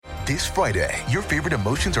This Friday, your favorite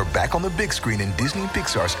emotions are back on the big screen in Disney and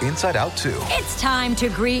Pixar's Inside Out 2. It's time to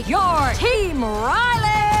greet your Team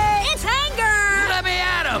Riley! It's anger! Let me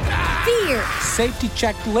at him! Fear! Safety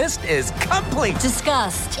checklist is complete!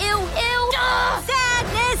 Disgust! Ew!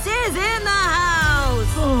 Sadness is in the house!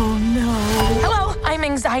 Oh no! Hello, I'm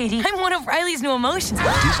anxiety. I'm one of Riley's new emotions.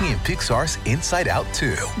 Disney and Pixar's Inside Out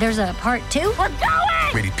 2. There's a part 2? We're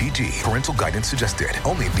going! Rated PG. Parental guidance suggested.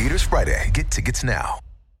 Only in theaters Friday. Get tickets now.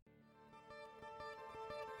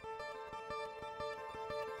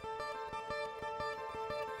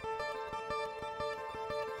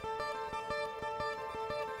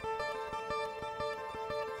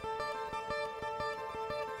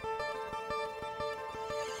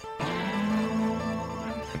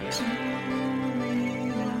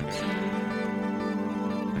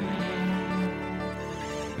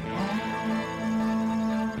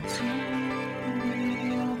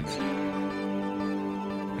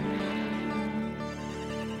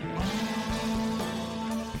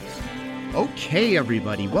 Okay,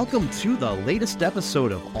 everybody, welcome to the latest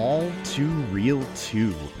episode of All Too Real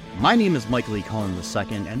 2. My name is Michael E. Cullen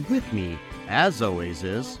II, and with me, as always,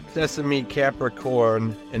 is... Sesame,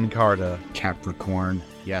 Capricorn, and Carta. Capricorn.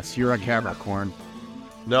 Yes, you're a Capricorn.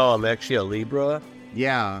 No, I'm actually a Libra.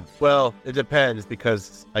 Yeah. Well, it depends,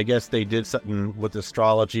 because I guess they did something with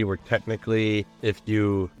astrology where technically, if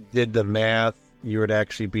you did the math, you would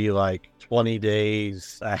actually be like 20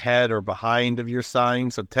 days ahead or behind of your sign.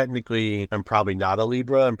 So technically, I'm probably not a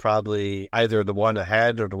Libra. I'm probably either the one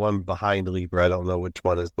ahead or the one behind Libra. I don't know which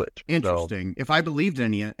one is which. Interesting. So, if I believed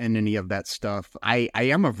in any of that stuff, I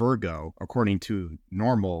am a Virgo, according to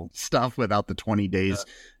normal stuff without the 20 days,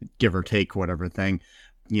 give or take, whatever thing.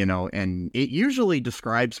 You know, and it usually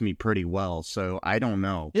describes me pretty well, so I don't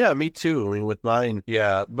know. Yeah, me too. I mean, with mine,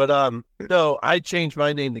 yeah. But, no, I changed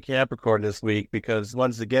my name to Capricorn this week because,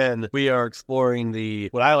 once again, we are exploring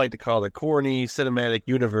what I like to call the corny cinematic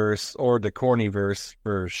universe, or the Cornyverse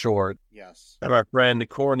for short. Yes. And our friend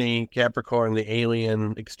Corny, Capricorn, the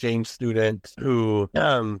alien exchange student, who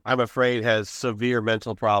I'm afraid has severe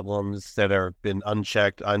mental problems that have been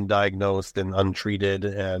unchecked, undiagnosed, and untreated.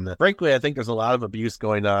 And frankly, I think there's a lot of abuse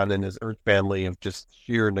going on in his Earth family of just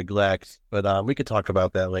sheer neglect. But we could talk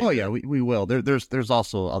about that later. Oh yeah, we will. There's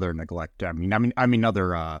also other neglect. I mean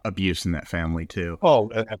other abuse in that family too.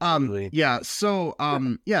 Oh, absolutely. Yeah. So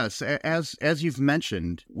yes, as you've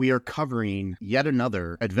mentioned, we are covering yet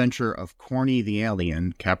another adventure of Corny the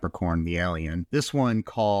Alien, Capricorn the Alien. This one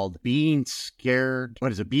called Being Scared.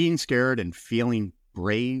 What is it? Being Scared and Feeling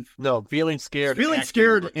Brave? No, Feeling Scared. Feeling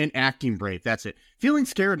Scared and Acting Brave. That's it. Feeling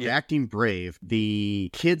Scared and Acting Brave. The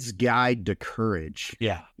Kid's Guide to Courage.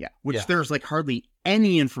 Yeah. Which there's like hardly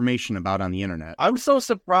any information about on the internet. I'm so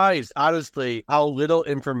surprised, honestly, how little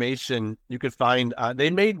information you could find.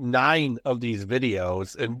 They made 9 of these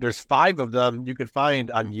videos, and there's 5 of them you could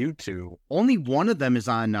find on YouTube. Only one of them is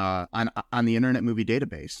on the Internet Movie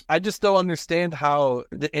Database. I just don't understand how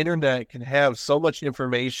the internet can have so much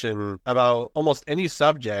information about almost any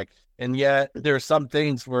subject. And yet, there are some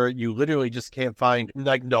things where you literally just can't find,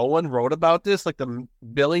 like, no one wrote about this, like the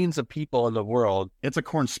billions of people in the world. It's a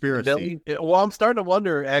conspiracy. Well, I'm starting to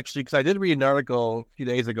wonder, actually, because I did read an article a few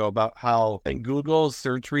days ago about how Google's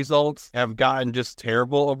search results have gotten just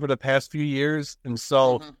terrible over the past few years. And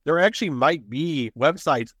so there actually might be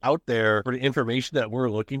websites out there for the information that we're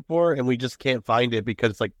looking for, and we just can't find it because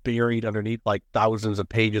it's, like, buried underneath, like, thousands of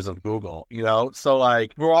pages of Google, you know? So,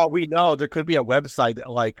 like, for all we know, there could be a website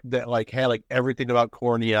that had like everything about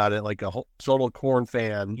Corny on it, like a whole total Corn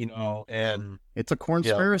fan, you know, and it's a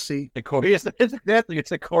conspiracy.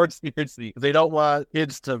 It's a conspiracy. They don't want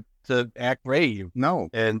kids to act brave. No.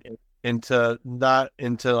 And to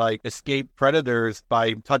like escape predators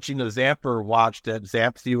by touching a zapper watch that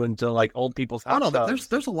zaps you into like old people's house. Oh no,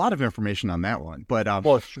 there's a lot of information on that one, but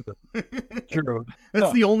well, true.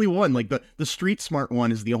 That's the only one. Like the Street Smart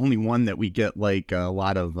one is the only one that we get like a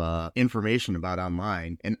lot of information about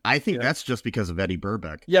online, and I think that's just because of Eddie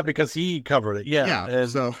Burbeck. Yeah, because he covered it. Yeah. And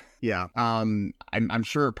so. Yeah, I'm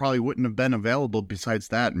sure it probably wouldn't have been available besides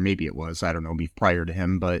that. Maybe it was, I don't know, prior to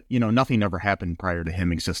him, but you know, nothing ever happened prior to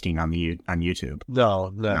him existing on YouTube.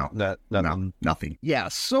 No, nothing. Yeah,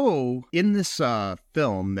 so in this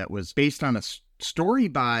film that was based on a story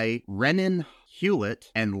by Renan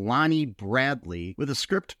Hewlett and Lonnie Bradley, with a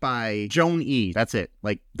script by Joan E. That's it.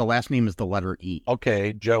 Like, the last name is the letter E.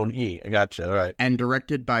 Okay, Joan E. I gotcha. All right. And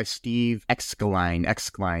directed by Steve Eckskline,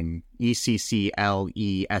 Eckskline.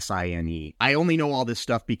 I only know all this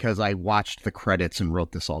stuff because I watched the credits and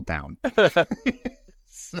wrote this all down.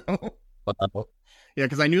 So... Yeah,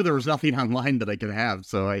 because I knew there was nothing online that I could have,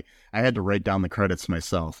 so I had to write down the credits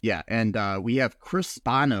myself. Yeah, and we have Chris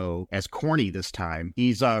Bono as Corny this time.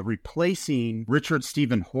 He's replacing Richard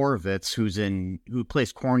Stephen Horvitz, who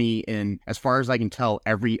plays Corny in, as far as I can tell,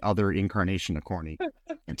 every other incarnation of Corny.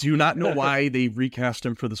 Do you not know why they recast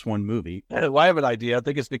him for this one movie? Well, I have an idea. I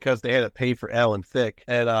think it's because they had to pay for Alan Thicke,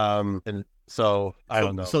 and so I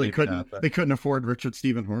don't know. So they couldn't afford Richard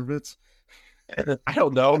Stephen Horvitz. I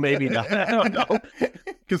don't know. Maybe not. I don't know.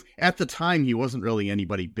 Because at the time he wasn't really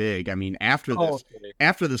anybody big. I mean, after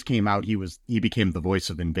this came out, he became the voice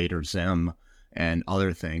of Invader Zim and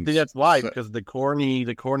other things. See, that's why, because the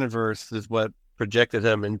Corniverse is what projected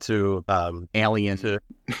him into Alien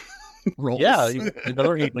roles. Yeah,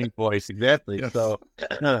 another Alien voice, exactly. Yes. So.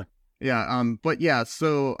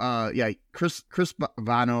 Chris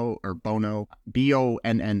Bono or Bono,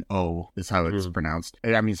 Bonno is how it's pronounced.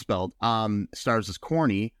 Spelled. Stars as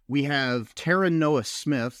Corny. We have Taron Noah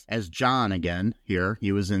Smith as John again here.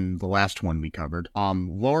 He was in the last one we covered.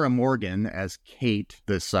 Laura Morgan as Kate,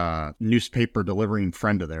 this newspaper delivering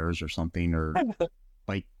friend of theirs or something, or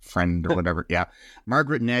like friend or whatever. Yeah.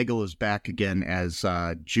 Margaret Nagel is back again as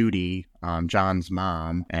Judy, John's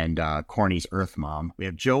mom, and Corny's Earth mom. We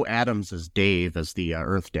have Joe Adams as Dave, as the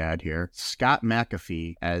Earth dad here. Scott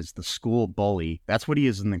McAfee as the school bully. That's what he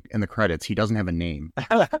is in the credits. He doesn't have a name.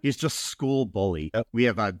 He's just school bully. Yep. We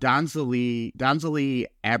have Donzalee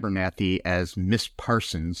Abernathy as Miss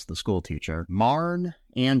Parsons, the school teacher. Marn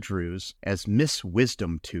Andrews as Miss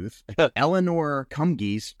Wisdom Tooth. Eleanor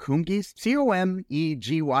Cumgees, Comegeys?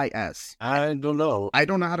 I don't know. I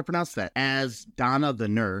don't know how to pronounce that. As Donna the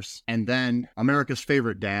nurse. And then America's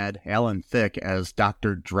favorite dad, Alan Thicke, as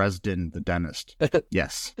Dr. Dresden the dentist.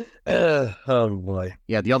 Yes. Oh, boy.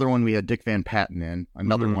 Yeah, the other one we had Dick Van Patten in.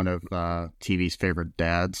 Another one of TV's favorite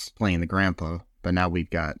dads, playing the grandpa. But now we've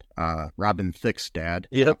got Robin Thicke's dad.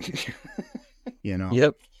 Yep. You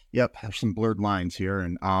know. Yep, have some blurred lines here,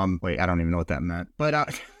 and wait, I don't even know what that meant. But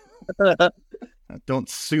don't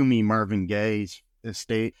sue me, Marvin Gaye's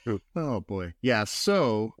estate. Oh boy, yeah.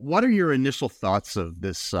 So, what are your initial thoughts of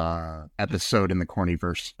this episode in the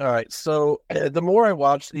Cornyverse? All right, so the more I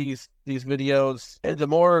watch these videos, the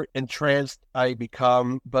more entranced I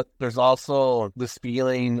become. But there's also this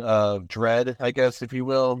feeling of dread, I guess, if you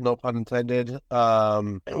will, no pun intended,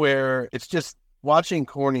 where it's just watching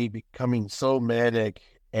Corny becoming so manic.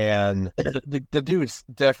 And the dude's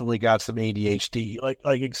definitely got some ADHD, like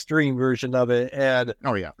extreme version of it. And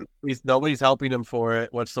oh yeah, nobody's helping him for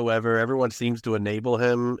it whatsoever. Everyone seems to enable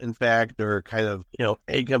him. In fact, or kind of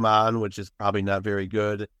egg him on, which is probably not very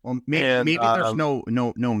good. Well, maybe there's no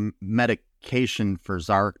medication for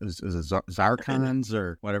Zarkons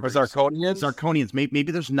or whatever. Or Zarkonians? Zarkonians. Maybe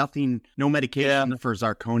there's no medication for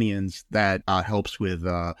Zarkonians that helps with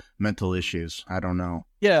mental issues. I don't know.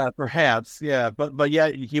 Yeah, perhaps. Yeah, but yeah,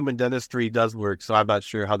 human dentistry does work, so I'm not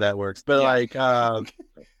sure how that works. But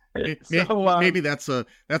maybe that's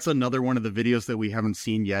another one of the videos that we haven't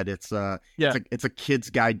seen yet. It's a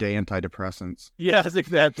kid's guide to antidepressants. Yes,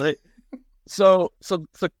 exactly. So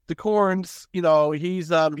the Corns, he's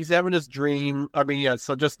having this dream. I mean,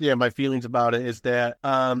 my feelings about it is that,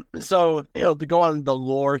 to go on the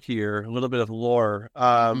lore here, a little bit of lore,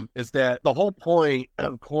 is that the whole point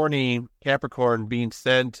of Corny Capricorn being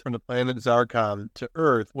sent from the planet Zarkon to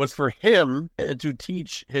Earth was for him to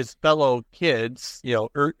teach his fellow kids,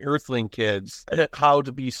 Earthling kids, how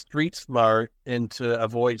to be street smart and to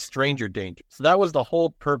avoid stranger danger. So that was the whole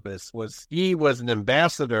purpose. He was an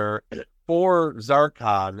ambassador for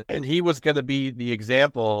Zarkon, and he was going to be the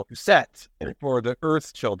example set for the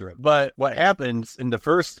Earth children. But what happens in the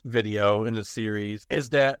first video in the series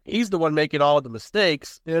is that he's the one making all of the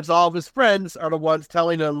mistakes, and it's all of his friends are the ones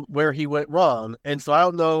telling him where he went wrong. And so I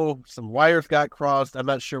don't know, some wires got crossed. I'm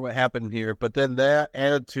not sure what happened here, but then that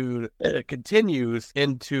attitude continues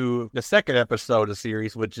into the second episode of the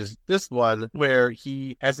series, which is this one, where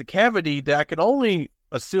he has a cavity that I can only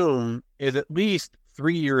assume is at least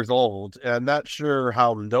 3 years old, and I'm not sure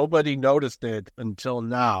how nobody noticed it until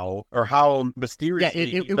now, or how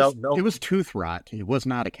mysteriously it was tooth rot. It was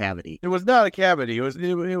not a cavity. It was not a cavity.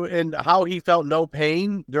 And how he felt no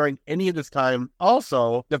pain during any of this time.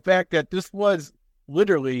 Also, the fact that this was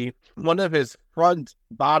literally one of his front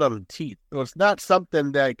bottom teeth. So it's not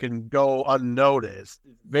something that can go unnoticed.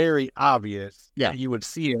 It's very obvious. Yeah. You would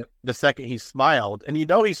see it the second he smiled. And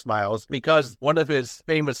he smiles because one of his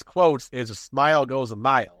famous quotes is, "A smile goes a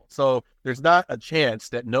mile." So there's not a chance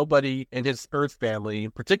that nobody in his Earth family,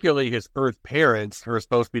 particularly his Earth parents, who are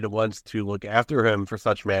supposed to be the ones to look after him for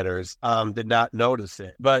such matters, did not notice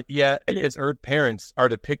it. But yet his Earth parents are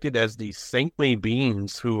depicted as these saintly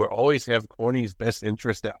beings who always have Corny's best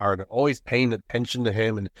interest at heart, always paying attention to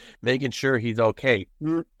him and making sure he's okay.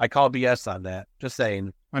 I call BS on that. Just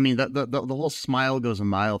saying. I mean, the whole smile goes a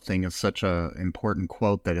mile thing is such a important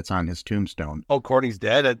quote that it's on his tombstone. Oh, Corny's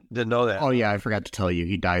dead? I didn't know that. Oh, yeah, I forgot to tell you.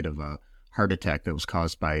 He died of a heart attack that was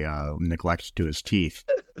caused by neglect to his teeth.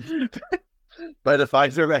 By the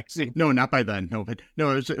Pfizer vaccine? No, not by then. No, but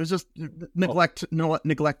no, it was just neglect. No,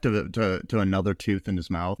 neglect to another tooth in his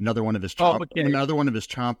mouth, another one of his another one of his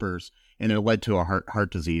chompers, and it led to a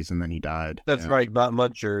heart disease, and then he died. That's right, not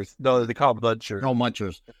munchers. No, they call them munchers. No,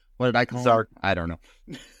 munchers. What did I call them? I don't know.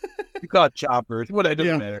 You call it choppers. What? It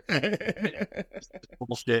doesn't matter.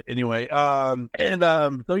 Bullshit. Anyway,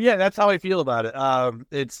 so yeah, that's how I feel about it.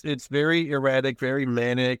 It's very erratic, very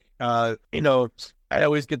manic. I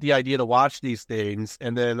always get the idea to watch these things,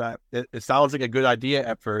 and then it sounds like a good idea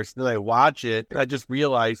at first. Then I watch it, and I just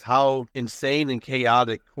realize how insane and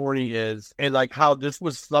chaotic Corny is, and like how this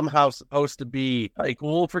was somehow supposed to be like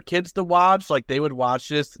cool for kids to watch. Like they would watch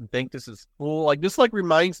this and think this is cool. Like this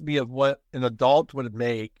reminds me of what an adult would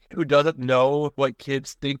make who doesn't know what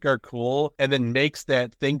kids think are cool, and then makes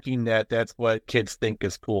that thinking that that's what kids think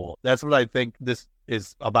is cool. That's what I think this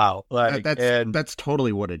is about. Like, that's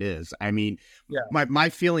totally what it is. I mean, my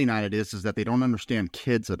feeling on it is that they don't understand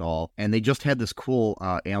kids at all, and they just had this cool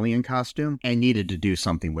alien costume and needed to do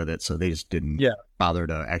something with it, so they just didn't bother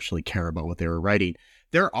to actually care about what they were writing.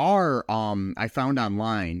 There are, I found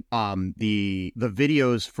online, the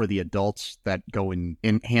videos for the adults that go in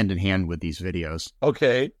hand in hand with these videos.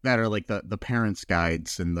 Okay. That are like the parents'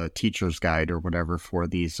 guides and the teacher's guide or whatever for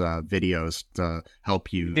these videos to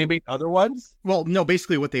help you. Maybe other ones? Well, no,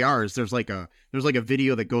 basically what they are is there's like a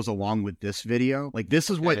video that goes along with this video. Like this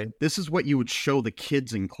is what you would show the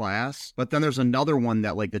kids in class. But then there's another one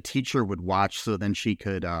that like the teacher would watch so then she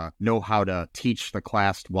could know how to teach the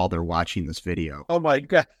class while they're watching this video. Oh my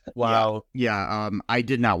God. Wow. Yeah. I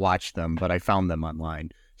did not watch them, but I found them online.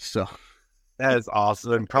 So that is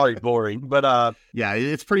awesome. Probably boring, but yeah,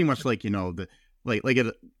 it's pretty much like, like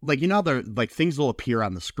things will appear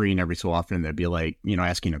on the screen every so often. They'd be like,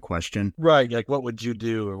 asking a question. Right. Like, what would you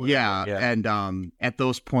do? Or yeah. And at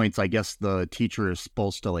those points, I guess the teacher is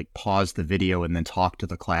supposed to like pause the video and then talk to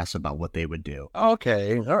the class about what they would do.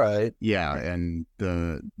 Okay. All right. Yeah. And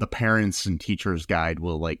the parents and teacher's guide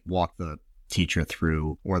will like walk the teacher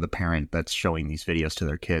through, or the parent that's showing these videos to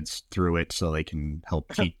their kids through it, so they can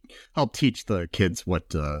help teach the kids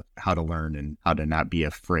how to learn and how to not be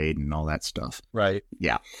afraid and all that stuff. Right.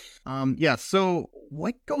 Yeah. So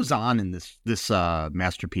what goes on in this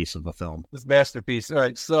masterpiece of a film? This masterpiece. All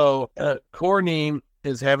right. So Corny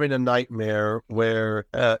is having a nightmare where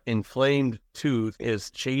inflamed tooth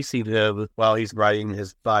is chasing him while he's riding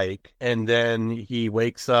his bike, and then he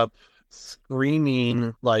wakes up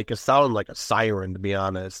screaming like a siren, to be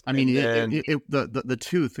honest. I mean, the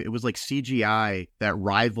tooth, it was like CGI that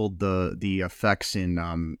rivaled the effects in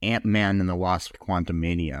Ant-Man and the Wasp: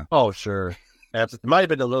 Quantumania. Oh, sure. It might have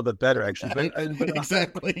been a little bit better, actually. But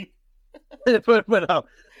exactly. And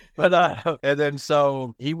then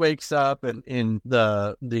so he wakes up, and in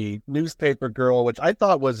the newspaper girl, which I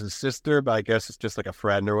thought was his sister, but I guess it's just like a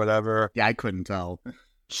friend or whatever. Yeah, I couldn't tell.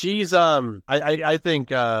 She's I think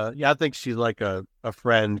she's like a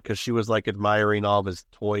friend, because she was like admiring all of his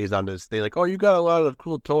toys on this thing. Like, oh, you got a lot of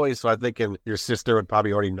cool toys. So I'm thinking your sister would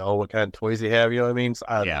probably already know what kind of toys they have. You know what I mean?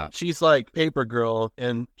 So she's like paper girl,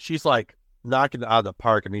 and she's like knocking it out of the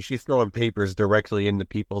park. I mean, she's throwing papers directly into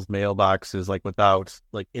people's mailboxes, like without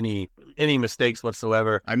like any mistakes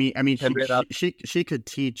whatsoever. I mean, she could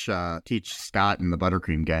teach Scott and the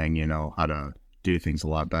Buttercream Gang, how to do things a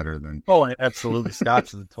lot better than. Oh, absolutely.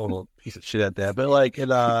 Scott's a total piece of shit at that. But like,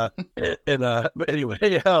 but anyway,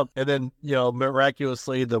 and then,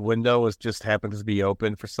 miraculously the window just happens to be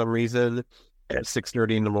open for some reason at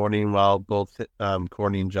 6:30 in the morning while both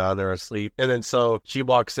Corny and John are asleep. And then so she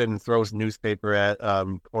walks in and throws newspaper at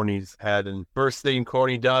Corny's head, and first thing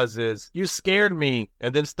Corny does is, "You scared me,"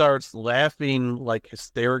 and then starts laughing like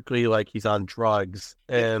hysterically, like he's on drugs.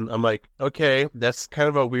 And I'm like, okay, that's kind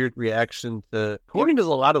of a weird reaction to Corny. Does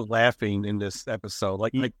a lot of laughing in this episode,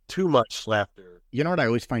 like too much laughter. You know what I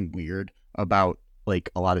always find weird about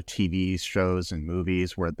like a lot of TV shows and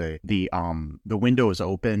movies where the window is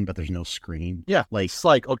open but there's no screen. Yeah, like it's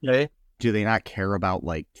like, okay, do they not care about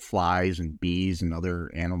like flies and bees and other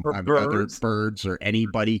other birds or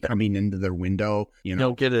anybody coming into their window? You know,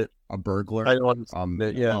 don't get it. A burglar. I don't understand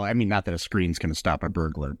it, yeah. Well, I mean, not that a screen's going to stop a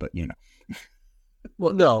burglar, but you know.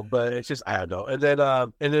 Well, no, but it's just, I don't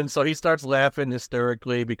know. And then so he starts laughing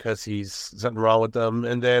hysterically because he's something wrong with them.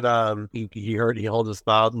 And then he holds his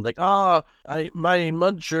mouth and like, my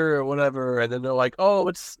muncher or whatever. And then they're like,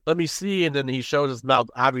 let me see. And then he shows his mouth.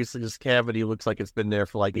 Obviously, this cavity looks like it's been there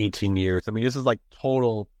for like 18 years. I mean, this is like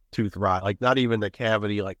total tooth rot, like not even the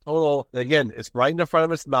cavity, like total. Again, it's right in the front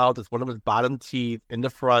of his mouth. It's one of his bottom teeth in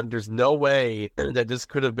the front. There's no way that this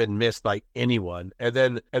could have been missed by anyone. And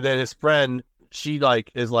then his friend, she like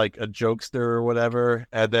is like a jokester or whatever,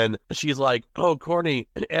 and then she's like, "Oh, Corny,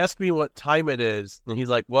 ask me what time it is." And he's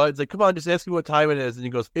like, "What?" He's like, "Come on, just ask me what time it is." And he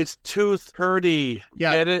goes, "It's 2:30."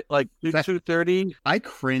 Yeah, get it? Like 2:30. I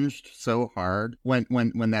cringed so hard when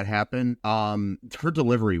that happened. Her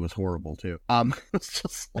delivery was horrible too. It's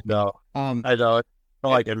just like, no. I know. I'm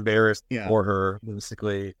like embarrassed for her,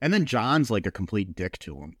 basically. And then John's like a complete dick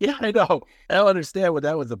to him. Yeah, I know. I don't understand what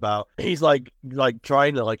that was about. He's like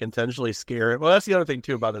trying to like intentionally scare it. Well, that's the other thing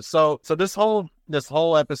too about it. So this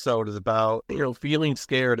whole episode is about, you know, feeling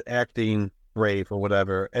scared, acting brave or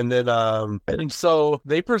whatever. And then and so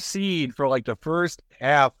they proceed for like the first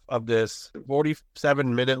half of this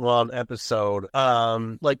 47-minute long episode,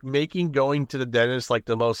 like making going to the dentist like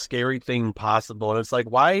the most scary thing possible. And it's like,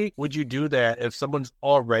 why would you do that if someone's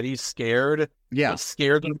already scared? Yeah,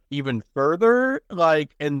 scare them even further,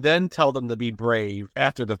 like, and then tell them to be brave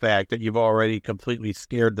after the fact that you've already completely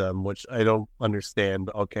scared them, which I don't understand.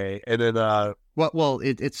 Okay. And then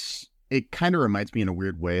it kind of reminds me in a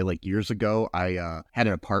weird way. Like years ago, I had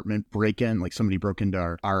an apartment break in. Like somebody broke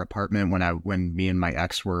into our apartment when me and my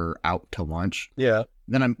ex were out to lunch. Yeah.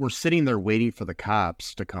 Then we're sitting there waiting for the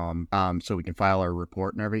cops to come, so we can file our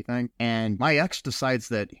report and everything. And my ex decides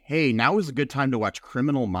that, hey, now is a good time to watch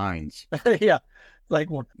Criminal Minds. Yeah. Like,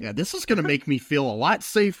 well, yeah, this is going to make me feel a lot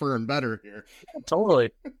safer and better here.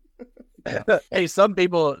 Totally. Hey, some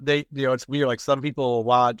people, it's weird. Like some people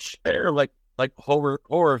watch like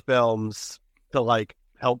horror films to like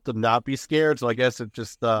help them not be scared. So I guess it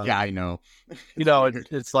just yeah, I know. You know,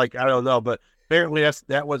 it's like, I don't know, but apparently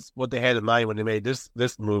that was what they had in mind when they made this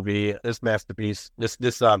movie, this masterpiece,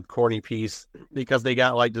 this corny piece, because they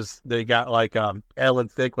got Alan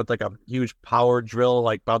Thicke with like a huge power drill,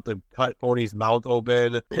 like about to cut Corny's mouth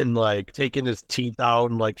open and like taking his teeth out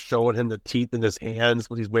and like showing him the teeth in his hands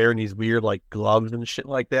when he's wearing these weird like gloves and shit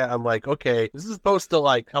like that. I'm like, okay, this is supposed to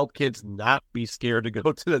like help kids not be scared to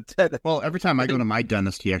go to the dentist. Well, every time I go to my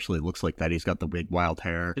dentist, he actually looks like that. He's got the big wild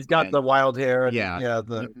hair. He's got the wild hair. And, yeah,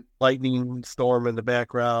 the lightning storm in the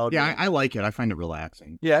background. Yeah, I like it. I find it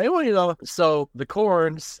relaxing. Yeah, well, you know, so the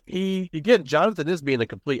Corns, Jonathan is being a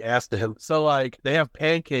complete ass to him. So, like, they have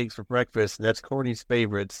pancakes for breakfast, and that's Corny's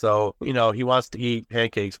favorite. So, you know, he wants to eat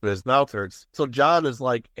pancakes, but his mouth hurts. So John is,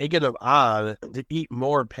 like, egging him on to eat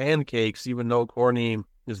more pancakes, even though Corny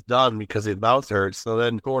is done because his mouth hurts. So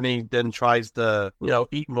then Corny tries to, you know,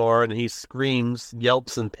 eat more, and he screams,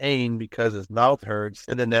 yelps in pain because his mouth hurts.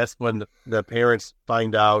 And then that's when the parents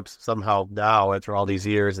find out somehow now, after all these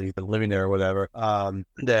years that he's been living there or whatever,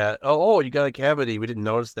 that, you got a cavity. We didn't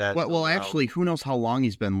notice that. Well, actually, who knows how long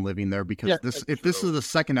he's been living there, because this is the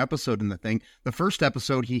second episode in the thing. The first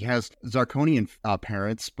episode, he has Zarkonian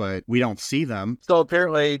parents, but we don't see them. So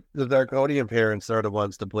apparently the Zarkonian parents are the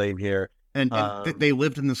ones to blame here. And they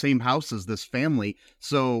lived in the same house as this family.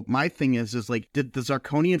 So my thing is like, did the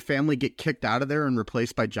Zarkonian family get kicked out of there and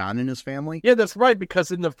replaced by John and his family? Yeah, that's right.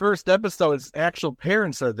 Because in the first episode, his actual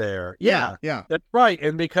parents are there. Yeah, that's right.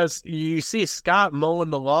 And because you see Scott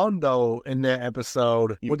mowing the lawn, though, in that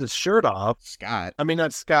episode with his shirt off. Scott. I mean,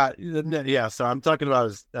 not Scott. Yeah, so I'm talking about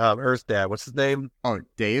his Earth's dad. What's his name? Oh,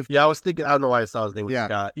 Dave? Yeah, I was thinking, I don't know why I saw his name was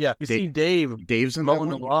Scott. Yeah, you see Dave. Dave's in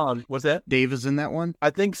mowing that the one? lawn. What's that? Dave is in that one? I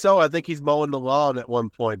think so. I think he's mowing the lawn at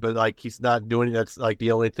one point, but like he's not doing. That's like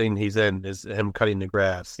the only thing he's in is him cutting the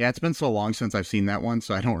grass. Yeah, it's been so long since I've seen that one,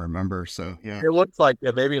 so I don't remember. So yeah, it looks like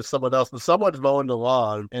maybe it's someone else, but someone's mowing the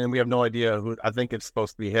lawn, and we have no idea who. I think it's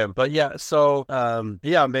supposed to be him. But yeah, so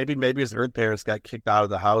maybe his Earth parents got kicked out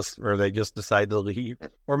of the house, or they just decided to leave,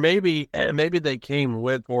 or maybe they came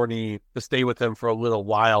with Corny to stay with him for a little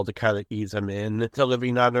while to kind of ease him in to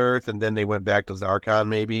living on Earth, and then they went back to Zarkon.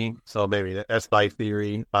 Maybe so. Maybe that's my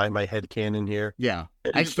theory. My headcanon here. Yeah.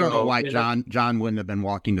 I still don't know why you know, John wouldn't have been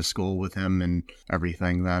walking to school with him and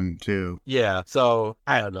everything then too. yeah, so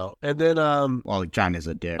I don't know. And then Well, John is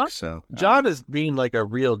a dick, so John is being like a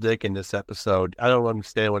real dick in this episode. I don't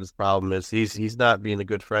understand what his problem is. He's not being a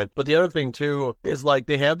good friend. But the other thing too is like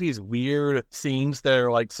they have these weird scenes that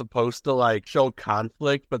are like supposed to like show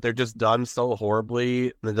conflict, but they're just done so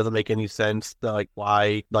horribly and it doesn't make any sense to like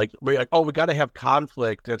why like we're like, oh, we gotta have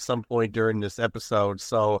conflict at some point during this episode.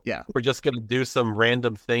 So yeah. we're just gonna do some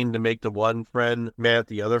random thing to make the one friend mad at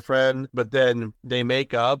the other friend, but then they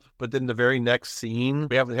make up, but then the very next scene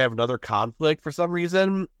we have to have another conflict for some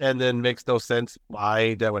reason, and then makes no sense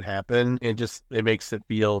why that would happen. It makes it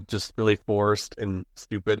feel just really forced and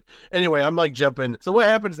stupid. Anyway, I'm like jumping. So what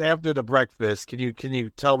happens after the breakfast? Can you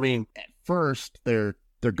tell me? First, they're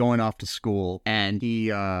going off to school, and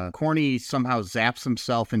Corny somehow zaps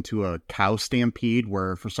himself into a cow stampede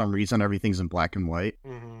where for some reason everything's in black and white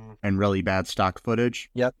and really bad stock footage.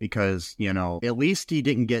 Yep. Because, at least he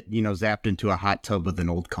didn't get, zapped into a hot tub with an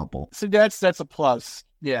old couple. So that's a plus.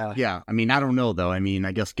 Yeah. Yeah. I mean, I don't know though. I mean,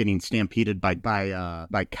 I guess getting stampeded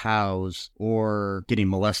by cows or getting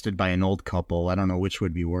molested by an old couple, I don't know which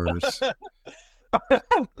would be worse.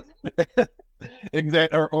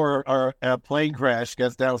 Exactly, or a plane crash,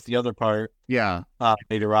 because that was the other part. Yeah.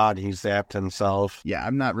 Later on, he zapped himself. Yeah,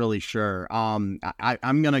 I'm not really sure. I'm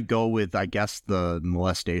gonna go with, I guess the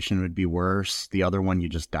molestation would be worse. The other one, you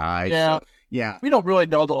just die. Yeah. So, yeah. We don't really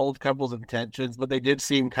know the old couple's intentions, but they did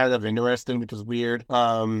seem kind of interesting, which is weird.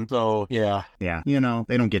 So yeah. Yeah.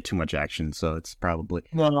 They don't get too much action, so it's probably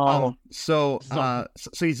no. So he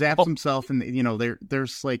zaps himself, and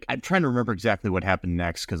there's like, I'm trying to remember exactly what happened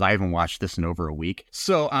next because I haven't watched this in over a week.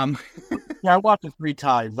 So yeah, I watched it 3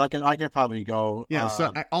 times. I can probably go. Yeah.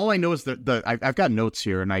 So all I know is that I've got notes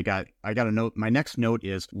here, and I got a note. My next note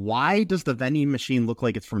is, why does the vending machine look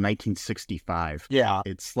like it's from 1965? Yeah.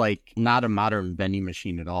 It's like not a modern vending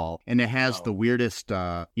machine at all, and it has the weirdest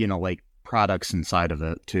like products inside of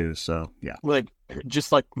it too. So yeah, like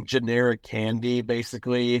just like generic candy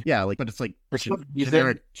basically. Yeah, like, but it's like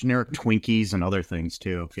generic Twinkies and other things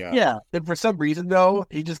too. Yeah. And for some reason though,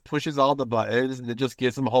 he just pushes all the buttons and it just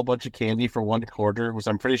gives him a whole bunch of candy for $1.25, which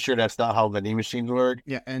I'm pretty sure that's not how vending machines work.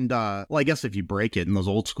 Yeah, and well, I guess if you break it, and those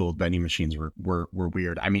old school vending machines were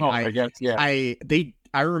weird. I mean, I guess, yeah.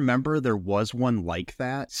 I remember there was one like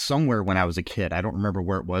that somewhere when I was a kid. I don't remember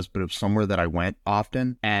where it was, but it was somewhere that I went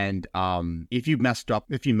often. And if you messed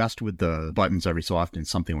with the buttons every so often,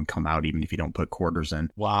 something would come out, even if you don't put quarters in.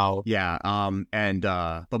 Wow. Yeah.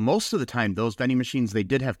 But most of the time, those vending machines, they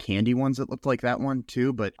did have candy ones that looked like that one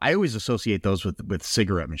too. But I always associate those with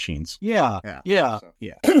cigarette machines. Yeah. So,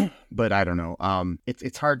 yeah. But I don't know.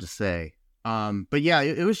 It's hard to say. But yeah,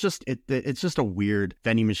 it was just it's just a weird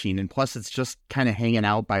vending machine, and plus it's just kind of hanging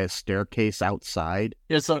out by a staircase outside.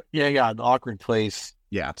 It's an awkward place.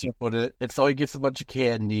 Yeah. To put it. And so he gets a bunch of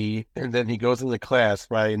candy, and then he goes into class,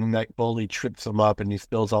 right? And then that bully trips him up, and he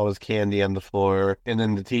spills all his candy on the floor. And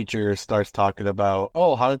then the teacher starts talking about,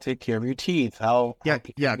 how to take care of your teeth. How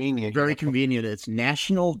convenient. Very convenient. It's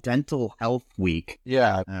National Dental Health Week.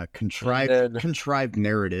 Yeah. Contrived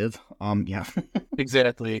narrative. Yeah.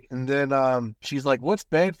 Exactly. And then she's like, what's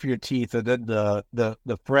bad for your teeth? And then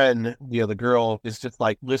the friend, the girl, is just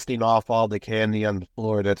like listing off all the candy on the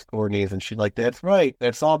floor that's Courtney's, and she's like, that's right.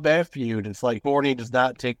 That's all bad for you. And it's like, Courtney does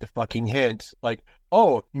not take the fucking hint. Like,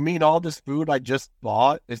 oh, you mean all this food I just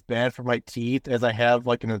bought is bad for my teeth, as I have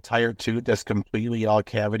like an entire tooth that's completely all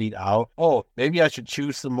cavitied out? Oh, maybe I should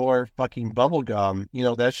chew some more fucking bubble gum.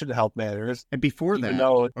 That should help matters. And before that,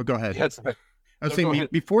 go ahead. Yes, I was saying,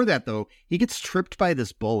 before that, though, he gets tripped by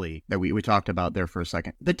this bully that we talked about there for a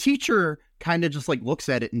second. The teacher kind of just like looks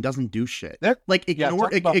at it and doesn't do shit.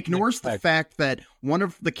 Ignores the fact that one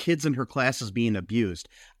of the kids in her class is being abused.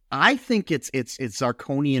 I think it's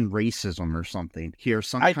Zarkonian racism or something here.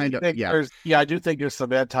 I do think there's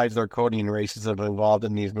some anti-Zarkonian racism involved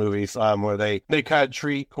in these movies, where they kind of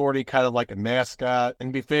treat Corny kind of like a mascot. And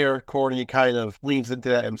to be fair, Corny kind of leans into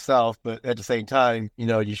that himself, but at the same time,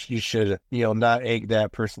 you should not egg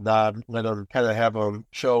that person on. Let them kind of have them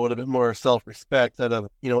show a little bit more self-respect instead of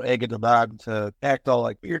egging them on to act all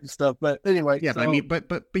like weird and stuff. But anyway, yeah. So,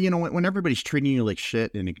 but when everybody's treating you like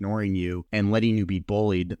shit and ignoring you and letting you be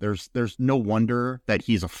bullied, there's no wonder that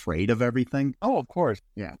he's afraid of everything. Oh, of course.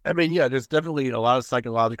 Yeah. I mean, yeah, there's definitely a lot of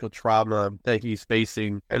psychological trauma that he's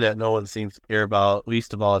facing and that no one seems to care about,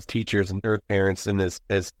 least of all his teachers and their parents and his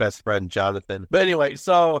best friend, Jonathan. But anyway,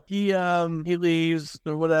 so he leaves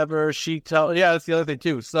or whatever. That's the other thing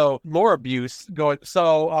too. So more abuse going.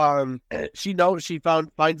 So she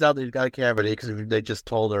finds out that he's got a cavity because they just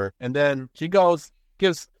told her. And then she gives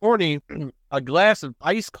Corny a glass of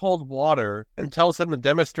ice cold water and tells him to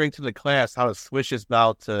demonstrate to the class how to swish his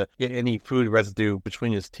mouth to get any food residue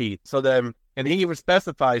between his teeth. So then, and he even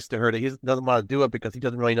specifies to her that he doesn't want to do it because he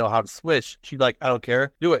doesn't really know how to swish. She's like, I don't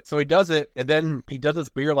care, do it. So he does it, and then he does this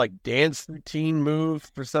weird like dance routine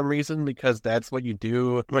move for some reason, because that's what you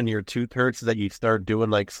do when your tooth hurts, is that you start doing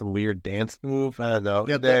like some weird dance move. I don't know.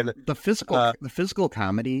 Yeah, then the physical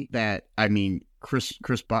comedy that Chris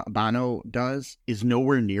Bono does is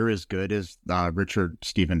nowhere near as good as Richard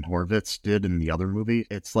Stephen Horvitz did in the other movie.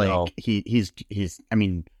 It's like he's I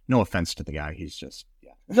mean, no offense to the guy, he's just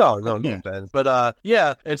No offense. But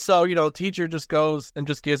yeah, and so, teacher just goes and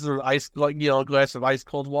just gives him a glass of ice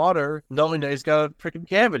cold water, knowing that he's got a freaking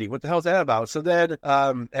cavity. What the hell's that about? So then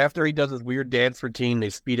after he does his weird dance routine, they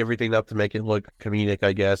speed everything up to make it look comedic,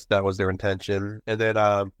 I guess. That was their intention. And then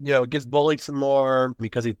gets bullied some more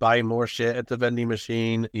because he's buying more shit at the vending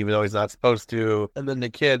machine, even though he's not supposed to. And then the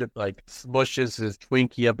kid like smushes his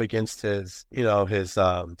Twinkie up against his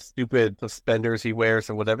stupid suspenders he wears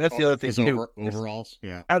or whatever. That's the other thing too. Overalls.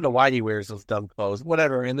 Yeah. I don't know why he wears those dumb clothes,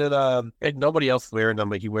 whatever. And then and nobody else is wearing them,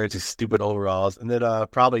 but he wears his stupid overalls. And then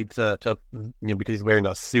probably to because he's wearing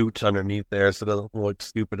a suit underneath there, so it doesn't look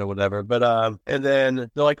stupid or whatever. But and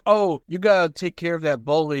then they're like, oh, you gotta take care of that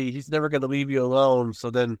bully. He's never gonna leave you alone.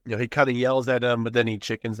 So then he kind of yells at him, but then he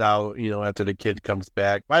chickens out. After the kid comes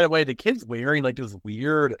back. By the way, the kid's wearing like this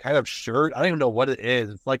weird kind of shirt. I don't even know what it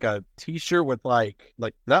is. It's like a t-shirt with like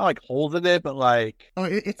not like holes in it, but like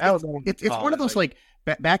it's one of those like.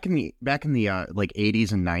 Back in the like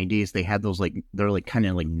 80s and 90s, they had those they're kind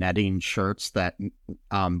of like netting shirts that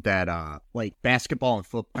like baseball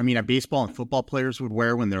and football players would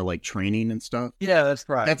wear when they're like training and stuff. Yeah, that's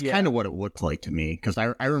right. That's kind of what it looked like to me, because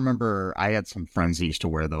I remember I had some friends that used to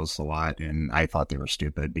wear those a lot, and I thought they were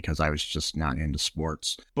stupid because I was just not into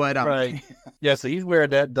sports. But right, yeah. So he's wearing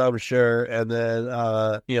that dumb shirt, and then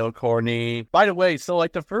corny. By the way, so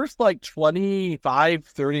like the first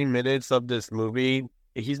 25-30 minutes of this movie,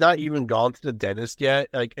 he's not even gone to the dentist yet.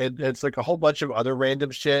 Like it's like a whole bunch of other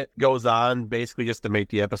random shit goes on, basically just to make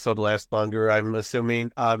the episode last longer, I'm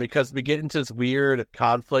assuming. Because we get into this weird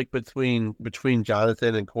conflict between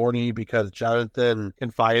Jonathan and Corny, because Jonathan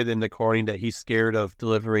confided into Corny that he's scared of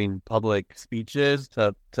delivering public speeches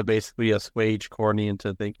to basically assuage Corny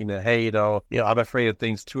into thinking that, hey, I'm afraid of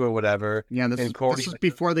things too, or whatever. Yeah, this is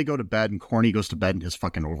before they go to bed, and Corny goes to bed in his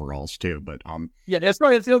fucking overalls too. But yeah, that's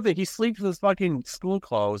right. That's the other thing. He sleeps in his fucking school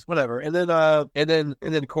clothes, whatever. And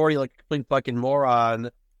then Corey, like a complete fucking moron,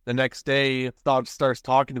 the next day starts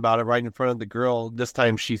talking about it right in front of the girl. This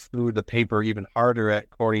time she threw the paper even harder at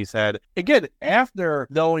Corny's head. Again, after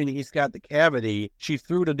knowing he's got the cavity, she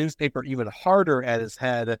threw the newspaper even harder at his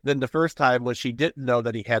head than the first time when she didn't know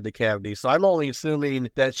that he had the cavity. So I'm only assuming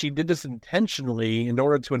that she did this intentionally in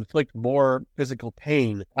order to inflict more physical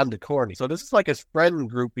pain onto Corny. So this is like his friend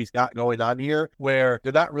group he's got going on here, where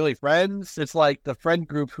they're not really friends. It's like the friend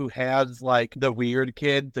group who has like the weird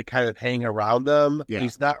kid to kind of hang around them. Yeah.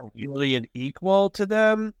 He's not really an equal to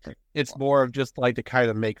them. It's more of just like to kind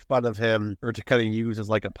of make fun of him, or to kind of use as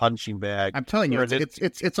like a punching bag. I'm telling you,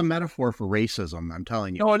 it's a metaphor for racism. I'm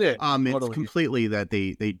telling you. No, it is. It's totally. Completely that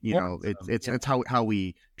they it's how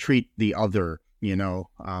we treat the other,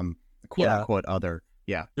 quote unquote other.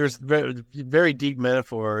 Yeah. There's very, very deep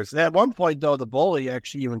metaphors. At one point, though, the bully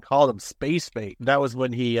actually even called him space bait. That was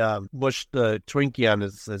when he mushed the Twinkie on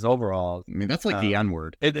his overalls. I mean, that's like the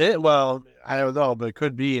N-word. Well, I don't know, but it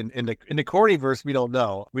could be in the corny verse. We don't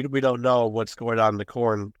know. We don't know what's going on in the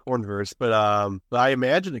corn verse, but I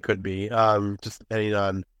imagine it could be just depending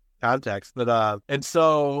on context. But and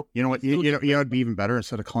so you know what it'd be even better,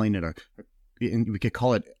 instead of calling it we could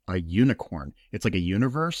call it a unicorn. It's like a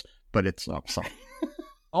universe, but it's sorry.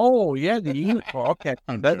 Oh yeah, the unicorn. Okay,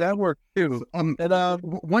 that worked too.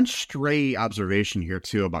 One stray observation here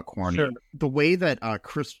too about Corny. Sure. The way that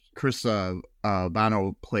Chris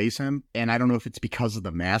Bono plays him, and I don't know if it's because of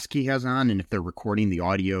the mask he has on, and if they're recording the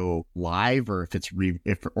audio live, or if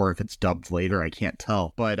it's dubbed later, I can't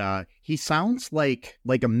tell. But he sounds like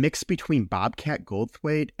a mix between Bobcat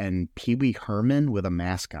Goldthwait and Pee Wee Herman with a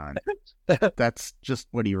mask on. That's just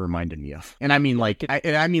what he reminded me of. And I mean like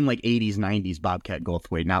 80s, 90s Bobcat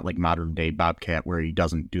Goldthwait, not like modern day Bobcat where he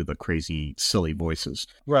doesn't do the crazy silly voices.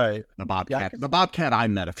 Right. The Bobcat I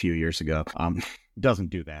met a few years ago doesn't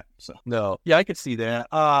do that. So no. Yeah, I could see that.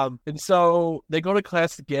 And so they go to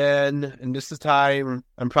class again, and this is time,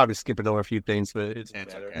 I'm probably skipping over a few things, but it's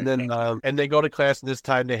better. Okay. And then and they go to class, and this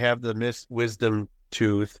time they have the Miss Wisdom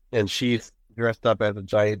tooth, and she's dressed up as a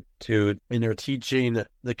giant tooth, and they're teaching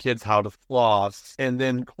the kids how to floss. And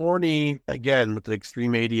then Corny, again, with the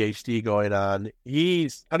extreme ADHD going on,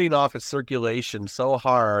 he's cutting off his circulation so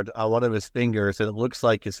hard on one of his fingers that it looks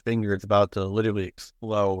like his finger is about to literally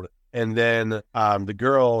explode. And then the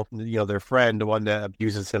girl, their friend, the one that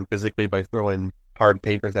abuses him physically by throwing hard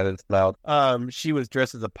papers at his mouth, she was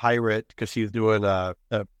dressed as a pirate because she was doing a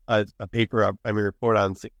report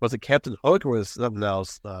on, was it Captain Hook or was it something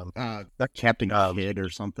else? Captain Kidd or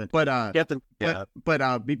something. But Captain, yeah.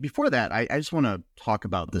 But before that, I just want to talk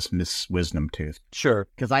about this Miss Wisdom Tooth. Sure.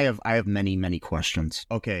 Because I have many questions.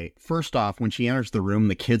 Okay, first off, when she enters the room,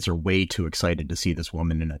 the kids are way too excited to see this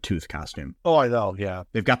woman in a tooth costume. Oh, I know, yeah.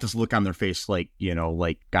 They've got this look on their face like, I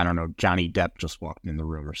don't know, Johnny Depp just walked in the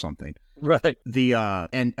room or something. Right.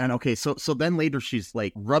 And okay, so then later she's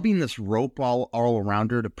like rubbing this rope all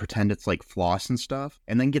around her to pretend it's like floss and stuff,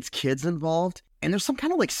 and then gets kids involved, and there's some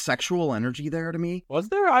kind of like sexual energy there to me. Was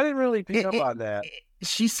there? I didn't really pick up on that.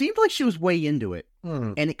 She seemed like she was way into it,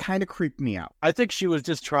 and it kind of creeped me out. I think she was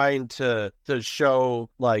just trying to show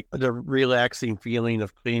like the relaxing feeling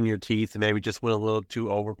of cleaning your teeth, and maybe just went a little too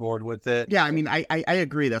overboard with it. Yeah, I mean, I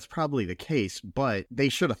agree that's probably the case, but they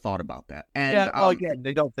should have thought about that. And again,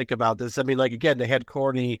 they don't think about this. I mean, like again, they had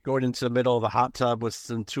Corny going into the middle of a hot tub with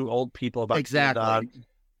some two old people about exactly.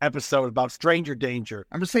 Episode about stranger danger.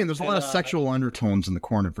 I'm just saying there's a lot of sexual undertones in the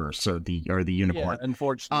Corniverse or the unicorn. Yeah,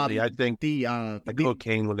 unfortunately, I think the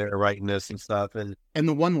cocaine when they were writing this and stuff. And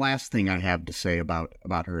the one last thing I have to say about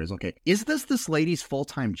her is, okay, is this lady's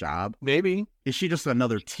full-time job? Maybe. Is she just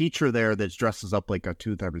another teacher there that dresses up like a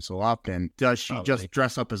tooth every so often? Does she just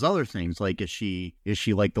dress up as other things? Like, is she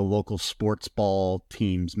like the local sports ball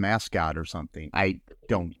team's mascot or something? I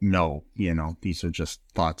don't know. These are just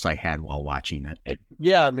thoughts I had while watching it.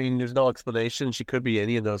 Yeah, I mean, there's no explanation. She could be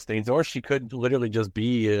any of those things, or she could literally just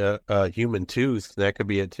be a human tooth. That could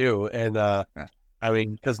be it too. And I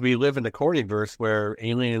mean, because we live in the Cornyverse where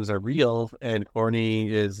aliens are real, and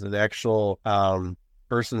Corny is an actual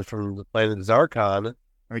person from the planet Zarkon.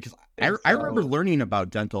 Because I remember learning about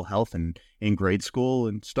dental health in grade school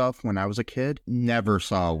and stuff when I was a kid. Never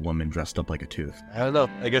saw a woman dressed up like a tooth. I don't know.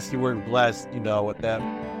 I guess you weren't blessed, with that.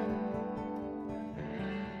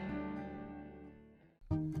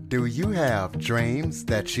 Do you have dreams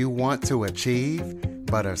that you want to achieve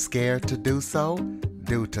but are scared to do so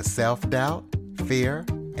due to self-doubt, fear,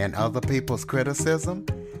 and other people's criticism?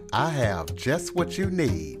 I have just what you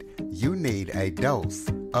need. You need a dose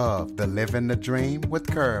of the Living the Dream with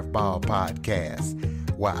Curveball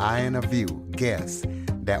podcast, where I interview guests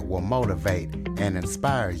that will motivate and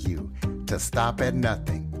inspire you to stop at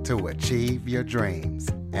nothing to achieve your dreams.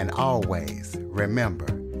 And always remember,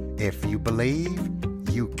 if you believe,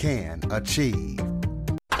 you can achieve.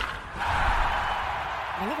 The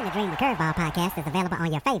Living the Dream with Curveball podcast is available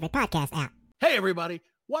on your favorite podcast app. Hey, everybody.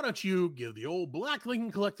 Why don't you give the old Black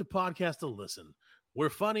Lincoln Collective podcast a listen? We're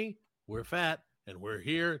funny, we're fat, and we're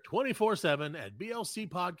here 24/7 at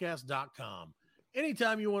blcpodcast.com.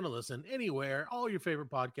 Anytime you want to listen, anywhere, all your favorite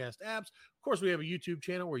podcast apps. Of course, we have a YouTube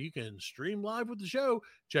channel where you can stream live with the show.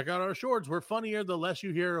 Check out our shorts. We're funnier the less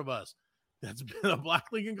you hear of us. That's been a Black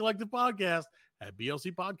Lincoln Collective podcast at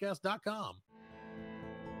blcpodcast.com.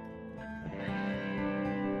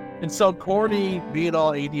 And so Corny being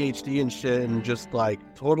all ADHD and shit and just like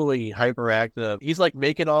totally hyperactive, he's like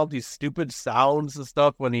making all these stupid sounds and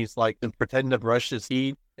stuff when he's like pretending to brush his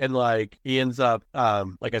teeth. And like he ends up,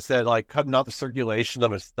 like I said, like cutting out the circulation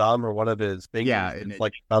of his thumb or one of his fingers. Yeah, and it's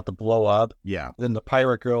like about to blow up. Yeah. Then the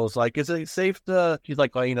pirate girl is like, "Is it safe to?" She's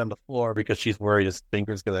like laying on the floor because she's worried his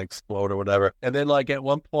finger's gonna explode or whatever. And then like at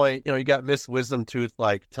one point, you got Miss Wisdom Tooth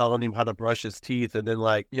like telling him how to brush his teeth, and then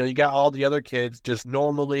like you got all the other kids just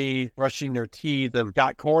normally brushing their teeth, and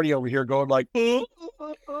got Corny over here going like,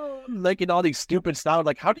 making all these stupid sounds.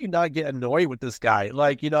 Like, how do you not get annoyed with this guy?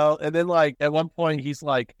 Like, and then like at one point he's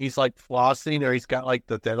like flossing, or he's got like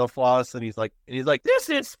the dental floss, and he's like, "This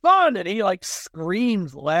is fun," and he like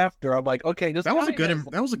screams laughter. I'm like, okay, that was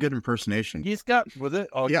a good impersonation. He's got with it.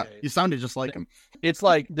 Okay. Yeah, you sounded just like him. It's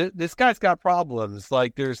like this guy's got problems.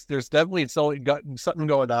 Like there's definitely something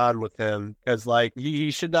going on with him, because like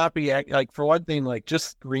he should not be like, for one thing, like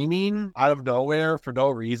just screaming out of nowhere for no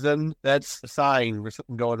reason. That's a sign for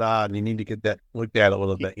something going on. You need to get that looked at a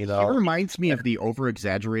little bit. He reminds me of the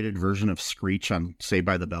over-exaggerated version of Screech on Saved by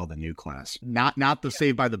by the Bell, the new class. Not the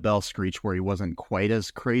Saved by the Bell Screech where he wasn't quite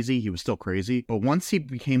as crazy. He was still crazy. But once he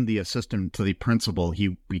became the assistant to the principal,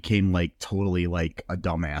 he became like totally like a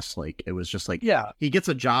dumbass. Like it was just like, he gets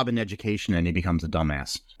a job in education and he becomes a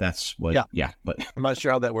dumbass. That's what, but I'm not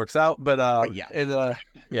sure how that works out, but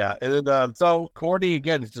so Courtney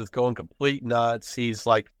again is just going complete nuts. He's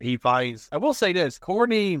like, I will say this,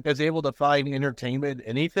 Courtney is able to find entertainment in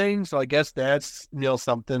anything, so I guess that's,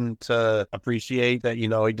 something to appreciate, that, he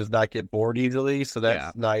does not get bored easily, so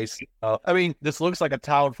that's nice. I mean, this looks like a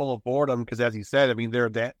town full of boredom, because as you said, I mean,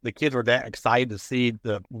 the kids were that excited to see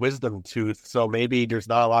the wisdom tooth, so maybe there's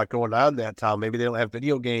not a lot going on in that town. Maybe they don't have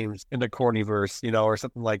video games in the Cornyverse, or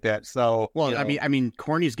something like that. So, I mean,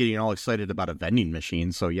 Corny's getting all excited about a vending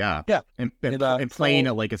machine, so and playing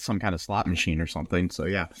it like it's some kind of slot machine or something. So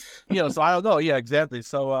so I don't know. Yeah, exactly.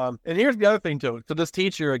 So, and here's the other thing too. So this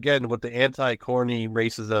teacher again with the anti-Corny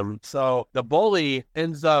racism. So the bully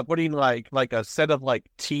ends up putting like a set of like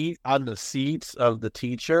teeth on the seats of the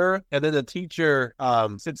teacher, and then the teacher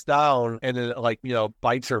sits down and then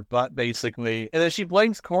bites her butt basically, and then she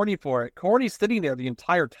blames Corny for it. Corny's sitting there the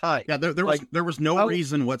entire time. Yeah, there was no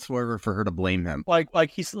reason whatsoever for her to blame him.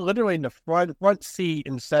 Like he's literally in the front seat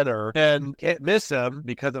and center, and can't miss him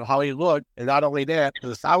because of how he looked, and not only that,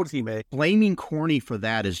 the sounds he made. Blaming Corny for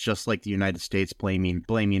that is just like the United States blaming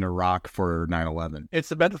Iraq for 9/11.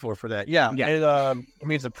 It's a metaphor for that, yeah. And I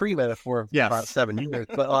mean, it's a pre-metaphor for about 7 years,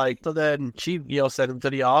 but so then she sent him to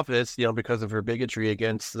the office, because of her bigotry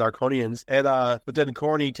against Zirconians, and but then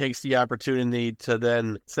Corny takes the opportunity to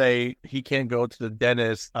then say he can't go to the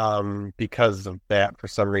dentist because of that for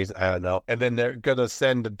some reason, I don't know, and then they're gonna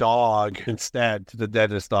send the dog instead to the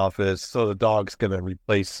dentist office, so the dog's gonna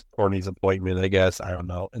replace Corny's appointment, I guess. I don't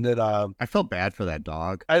know. And then I felt bad for that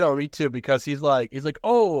dog. I know, me too, because he's like,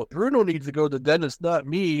 oh, Bruno needs to go to the dentist, not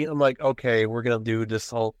me. I'm like, okay, we're gonna do this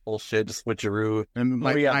whole bullshit, the switcheroo. And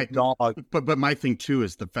dog. But my thing too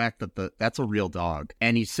is the fact that that's a real dog,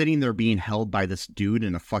 and he's sitting there being held by this dude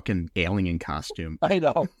in a fucking alien costume. I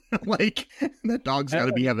know. Like, that dog's got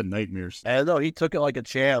to be having nightmares. I don't know. He took it like a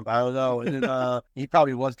champ. I don't know. And then, he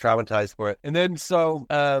probably was traumatized for it. And then, so,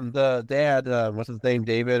 the dad, what's his name,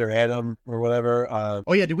 David or Adam or whatever.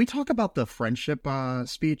 Did we talk about the friendship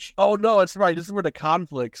speech? Oh, no, it's right. This is where the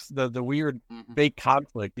conflicts, the weird fake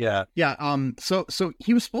conflict, yeah. So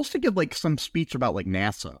he was supposed to give, like, some speech about, like,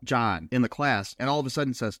 NASA, John, in the class, and all of a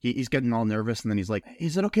sudden says, he's getting all nervous, and then he's like,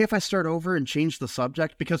 is it okay if I start over and change the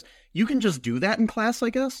subject? Because you can just do that in class, I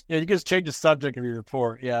guess. Yeah, you can just change the subject of your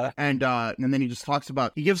report, yeah. And then he just talks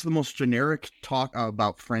about, he gives the most generic talk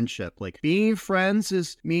about friendship. Like, being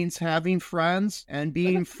friends means having friends and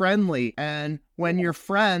being friendly. And when you're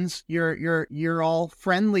friends, you're all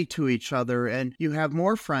friendly to each other, and you have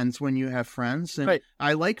more friends when you have friends. And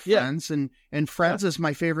I like Friends, and Friends is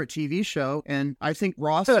my favorite TV show, and I think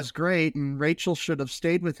Ross is great, and Rachel should have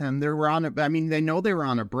stayed with him. They know they were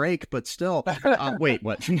on a break, but still. Wait,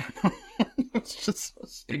 what? It's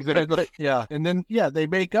just exactly. Yeah. And then they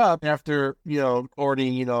make up after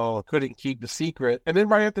Corny couldn't keep the secret, and then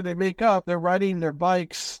right after they make up, they're riding their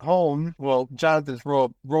bikes home. Well, Jonathan's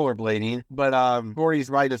rollerblading, but Corny's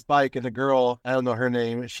riding his bike, and the girl, I don't know her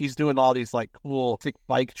name, she's doing all these like cool sick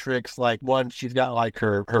bike tricks. Like one, she's got like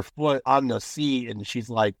her foot on the seat, and she's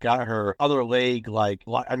like got her other leg like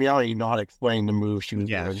I mean, I don't even know how to explain the move she was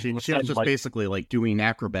doing. She was just like, basically like doing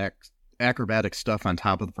acrobatic stuff on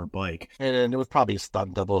top of her bike, and it was probably a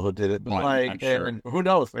stunt double who did it, but I'm sure. And who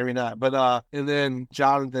knows, maybe not, but and then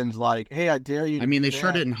Jonathan's like, hey, I dare you. I mean, they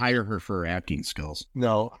sure didn't hire her for her acting skills.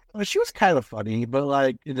 No, she was kind of funny, but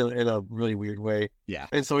like in a really weird way. Yeah.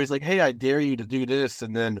 And so he's like, hey, I dare you to do this,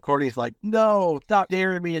 and then Courtney's like, no, stop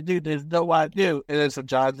daring me to do this, know what I do. And then so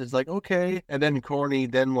Jonathan's like, okay, and then Courtney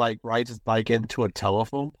then like rides his bike into a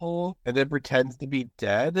telephone pole and then pretends to be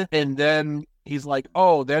dead, and then he's like,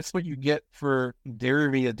 oh, that's what you get for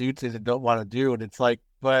daring me to do things I don't want to do. And it's like,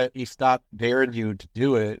 but he stopped daring you to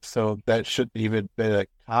do it, so that shouldn't even been a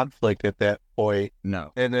conflict at that point.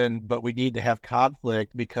 No. And then, but we need to have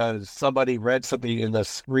conflict because somebody read something in the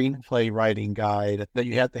screenplay writing guide that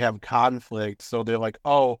you have to have conflict. So they're like,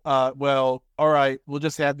 oh, well, all right, we'll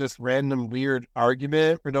just have this random weird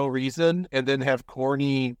argument for no reason, and then have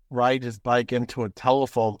Corny ride his bike into a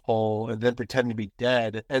telephone pole and then pretend to be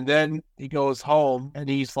dead. And then he goes home and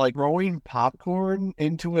he's like throwing popcorn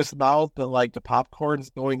into his mouth, but like the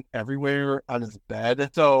popcorn's going everywhere on his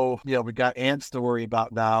bed. So, we got ants to worry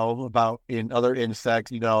about now, about in other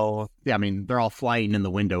insects, Yeah, I mean, they're all flying in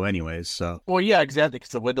the window anyways, so. Well, yeah, exactly,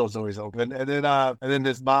 because the window's always open. And then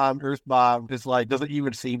his mom, Earth's mom, is like, doesn't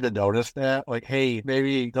even seem to notice that. like, hey,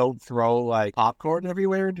 maybe don't throw like popcorn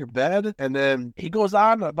everywhere in your bed. And then he goes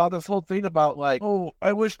on about this whole thing about like, oh,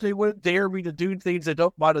 I wish they wouldn't dare me to do things I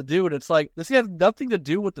don't want to do. And it's like, this has nothing to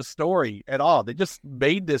do with the story at all. They just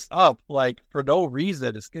made this up like for no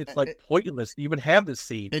reason. It's like pointless to even have this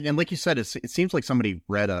scene. And like you said, it seems like somebody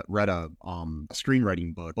read a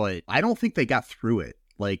screenwriting book, but I don't think they got through it.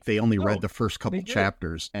 Like they only read the first couple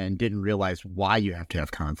chapters and didn't realize why you have to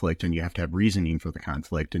have conflict and you have to have reasoning for the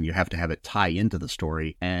conflict and you have to have it tie into the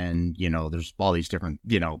story. And, you know, there's all these different,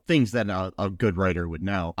 you know, things that a good writer would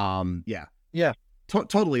know. Yeah.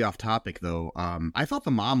 Totally off topic though. I thought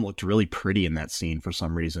the mom looked really pretty in that scene for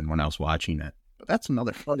some reason when I was watching it. But that's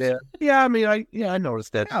another. Oh, yeah. Yeah. I mean, I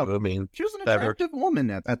noticed that. Yeah, too. I mean, she was an attractive woman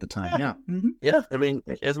at the time. Yeah. Mm-hmm. Yeah. I mean,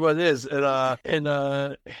 it's what it is.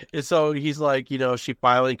 And so he's like, you know, she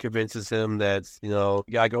finally convinces him that, you know,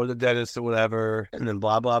 you gotta go to the dentist or whatever, and then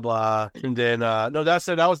blah blah blah. And then no, that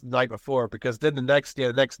was the night before, because then the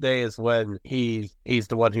next day is when he's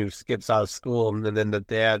the one who skips out of school, and then the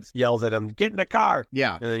dad yells at him, "Get in the car!"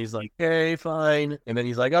 Yeah. And then he's like, "Okay, fine." And then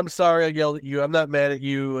he's like, "I'm sorry I yelled at you. I'm not mad at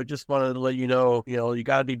you. I just wanted to let you know, you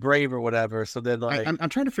gotta be brave or whatever." So then like I'm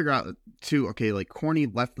trying to figure out too, okay, like Corny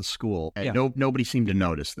left the school and nobody seemed to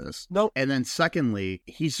notice this. Nope. And then secondly,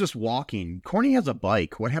 he's just walking. Corny has a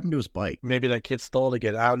bike. What happened to his bike? Maybe that kid stole it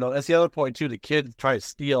again. I don't know. That's the other point too.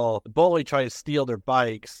 The bully tried to steal their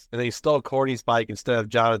bikes, and then he stole Corny's bike instead of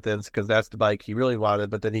Jonathan's, because that's the bike he really wanted,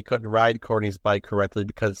 but then he couldn't ride Corny's bike correctly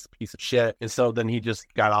because it's a piece of shit. And so then he just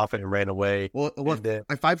got off it and ran away. Well,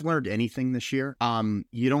 if I've learned anything this year,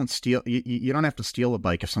 you don't steal, you don't have to steal a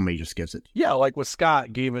bike if somebody just gives it. Yeah, like with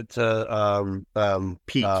Scott gave it to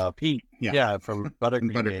Pete. Pete. Yeah, from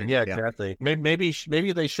Buttercream. Yeah, exactly.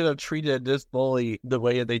 Maybe they should have treated this bully the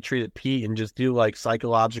way that they treated Pete and just do like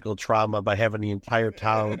psychological trauma by having the entire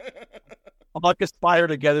town all conspire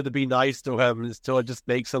together to be nice to him until it just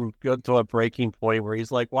makes him go to a breaking point where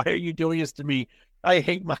he's like, "Why are you doing this to me? I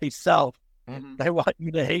hate myself. I want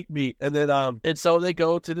you to hate me." And then and so they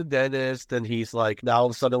go to the dentist, and he's like,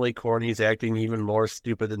 now suddenly Corny's acting even more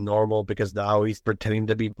stupid than normal because now he's pretending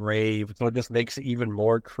to be brave. So it just makes it even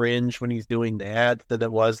more cringe when he's doing that than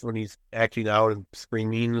it was when he's acting out and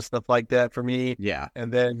screaming and stuff like that for me. Yeah.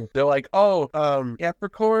 And then they're like, "Oh,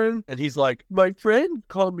 Capricorn," and he's like, "My friend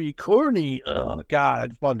called me corny." Oh God, I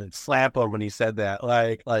just wanted to slap him when he said that.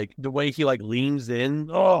 Like the way he like leans in.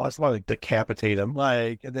 Oh, I just want to decapitate him.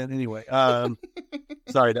 Like, and then anyway,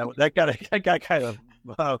 sorry, that got kind of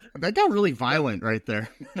that got really violent right there.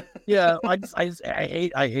 Yeah,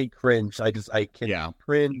 I hate cringe. I can't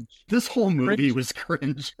cringe. This whole movie was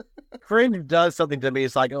cringe. Cringe does something to me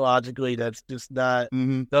psychologically that's just not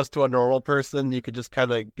does to a normal person. You could just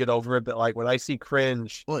kind of get over it, but like when I see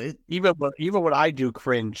cringe, even when I do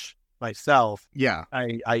cringe myself,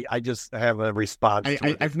 I just have a response.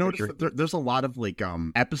 I've noticed that there's a lot of like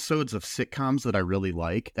episodes of sitcoms that I really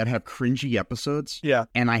like that have cringy episodes. Yeah,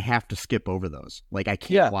 and I have to skip over those. Like I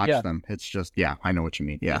can't watch them. It's just I know what you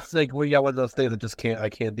mean. Yeah, it's like one of those things that I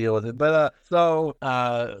can't deal with it. But so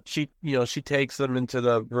she takes them into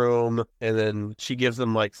the room, and then she gives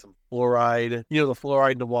them like some fluoride, the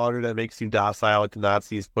fluoride in the water that makes you docile, like the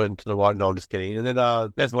Nazis put into the water. No, I'm just kidding. And then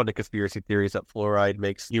that's one of the conspiracy theories, that fluoride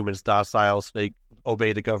makes humans docile, so they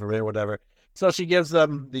obey the government or whatever. So she gives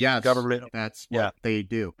them the government. That's what they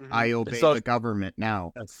do. I obey the government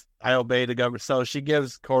now. I obey the government. So she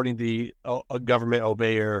gives Courtney the government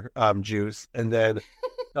obeyer juice, and then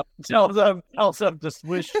tells them to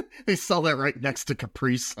swish. They sell that right next to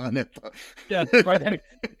Capri Sun. Yeah, right there.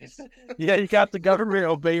 Yeah, you got the government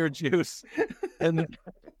obeyer juice, and then,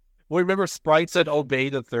 well, remember Sprite said "obey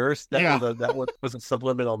the thirst." That was a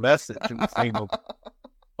subliminal message. It was saying,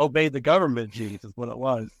 obey the government, jeez, is what it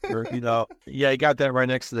was. Or, you got that right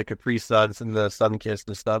next to the Capri Suns and the Sun Kiss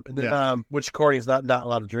and stuff. And then, which Courtney's not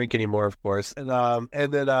allowed to drink anymore, of course.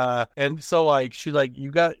 And so like she's like, "You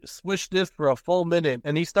got swish this for a full minute,"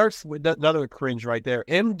 and he starts with another cringe right there.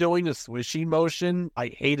 Him doing the swishing motion, I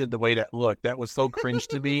hated the way that looked. That was so cringe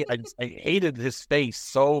to me. I hated his face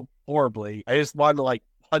so horribly. I just wanted to like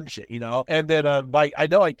punch it, and then I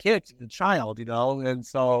know I can't, he's a child, and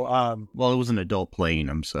so well, it was an adult playing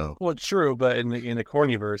him, so well, true, but in the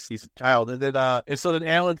Cornyverse, he's a child, and then and so then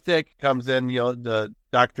Alan Thicke comes in, the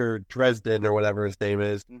Dr. Dresden or whatever his name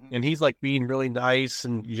is, and he's like being really nice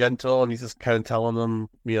and gentle, and he's just kind of telling them,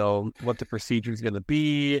 what the procedure is going to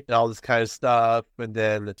be and all this kind of stuff, and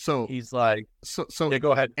then he's like, so yeah,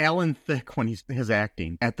 go ahead. Alan Thicke, when his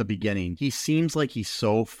acting at the beginning, he seems like he's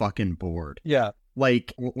so fucking bored. Yeah.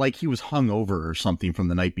 Like he was hungover or something from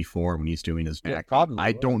the night before when he's doing his act. Probably.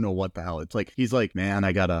 I don't know what the hell. It's like he's like, "Man,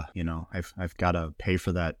 I gotta, I've gotta pay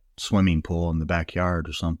for that swimming pool in the backyard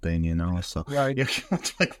or something, you know? So, Right. yeah,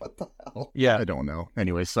 it's like, what the hell? Yeah. I don't know.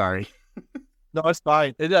 Anyway, sorry. No, it's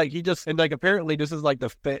fine. And like apparently this is like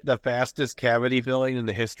the fastest cavity filling in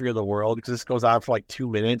the history of the world because this goes on for like 2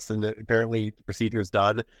 minutes and apparently the procedure is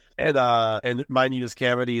done. And mind you, this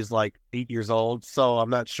cavity is like 8 years old, so I'm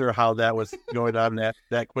not sure how that was going on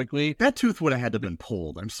that quickly. That tooth would have had to have been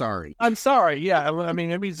pulled. I'm sorry. Yeah, I mean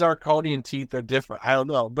maybe zirconian teeth are different. I don't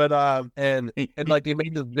know, but and like they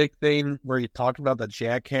made this big thing where you talked about the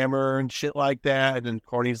jackhammer and shit like that, and then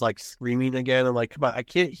Corny's like screaming again. I'm like, come on, I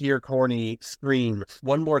can't hear Corny scream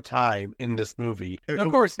one more time in this movie. And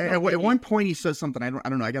of course, at one point he says something. I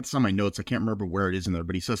don't know. I got some of my notes. I can't remember where it is in there,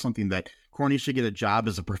 but he says something that Corny should get a job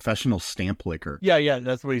as a professional stamp licker. Yeah,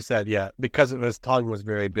 that's what he said. Yeah, because his tongue was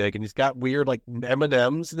very big, and he's got weird like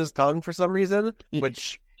M&Ms in his tongue for some reason,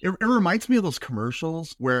 which. It reminds me of those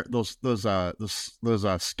commercials where those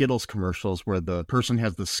Skittles commercials where the person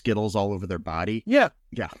has the Skittles all over their body. Yeah.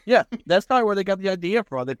 Yeah. That's probably where they got the idea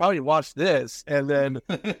from. They probably watched this and then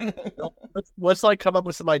let's like come up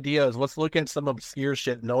with some ideas. Let's look at some obscure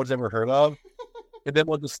shit no one's ever heard of. And then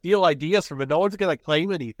we'll just steal ideas from it. No one's going to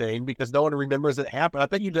claim anything because no one remembers it happened. I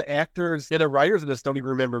bet you the actors and the writers of this don't even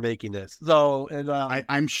remember making this. So, and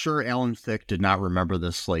I'm sure Alan Thicke did not remember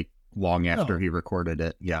this like long after he recorded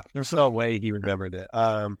it. Yeah. There's no way he remembered it.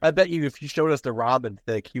 I bet you if you showed us the Robin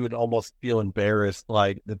Thicke, he would almost feel embarrassed,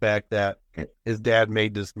 like the fact that his dad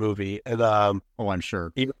made this movie. And I'm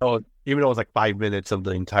sure. Even though it was like 5 minutes of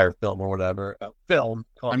the entire film or whatever.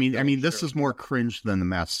 I mean, this is more cringe than The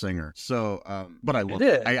Masked Singer. So, but I love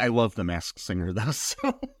it. I love The Masked Singer though.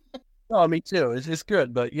 So. Oh, me too. It's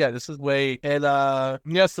good, but yeah, this is way and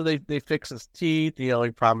so they fix his teeth. You know,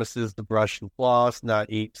 he promises to brush and floss, not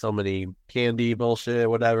eat so many candy bullshit,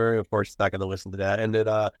 whatever. Of course, he's not going to listen to that. And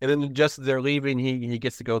then just as they're leaving, he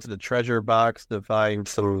gets to go to the treasure box to find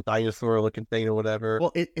some dinosaur-looking thing or whatever.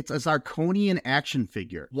 Well, it's a Zirconian action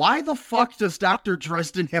figure. Why the fuck does Dr.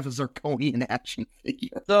 Dresden have a Zirconian action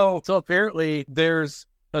figure? So apparently there's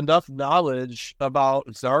enough knowledge about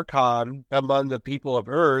Zarkon among the people of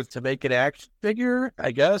Earth to make an action figure,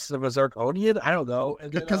 I guess, of a Zirconian. I don't know.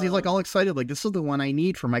 Because he's like all excited, like, this is the one I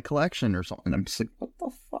need for my collection or something. I'm just like, what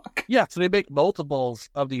the fuck? Yeah, so they make multiples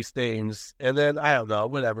of these things, and then, I don't know,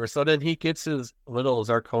 whatever. So then he gets his little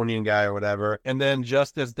Zarkonian guy or whatever, and then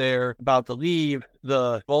just as they're about to leave,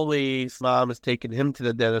 the bully's mom is taking him to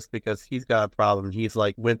the dentist because he's got a problem. He's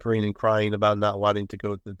like whimpering and crying about not wanting to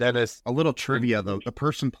go to the dentist. A little trivia, though. The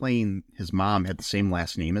person playing his mom had the same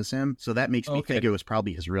last name as him, so that makes me think it was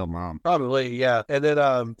probably his real mom. Probably, yeah. And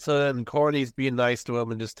then, so then Corny's being nice to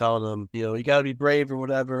him and just telling him, you know, you gotta be brave or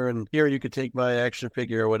whatever, and here you could take my action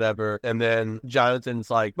figure or whatever. And then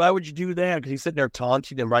Jonathan's like, why would you do that? Because he's sitting there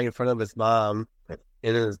taunting him right in front of his mom.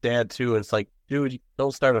 And then his dad too, and it's like, dude,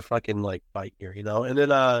 don't start a fucking like fight here, you know. And then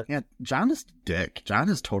yeah, John is a dick. John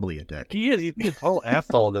is totally a dick. He's a total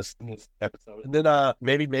asshole in this episode. And then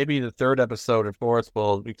maybe the third episode or fourth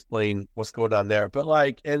will explain what's going on there. But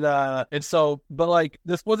like and so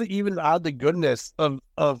this wasn't even out of the goodness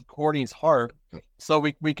of Corny's heart. So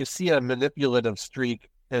we could see a manipulative streak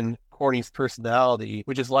in Corny's personality,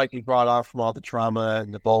 which is likely brought off from all the trauma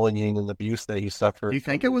and the bullying and abuse that he suffered. Do you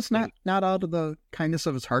think it was not out of the kindness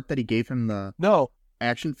of his heart that he gave him the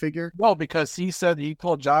action figure? No, because he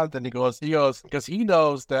told Jonathan, he goes, because he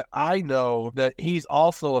knows that I know that he's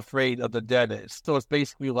also afraid of the dentist. So it's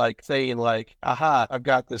basically like saying like, aha, I've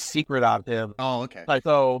got this secret on him. Oh, okay. Like,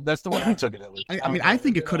 so that's the way I took it at least. I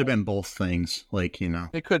think it could have been both things. Like, you know.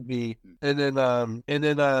 It could be. And then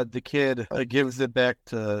the kid gives it back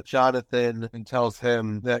to Jonathan and tells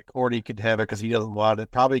him that Corny could have it because he doesn't want it.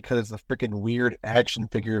 Probably because it's a freaking weird action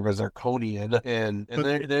figure of a Zirconian. And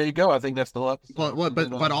there you go. I think that's the episode.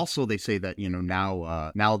 But also they say that, you know,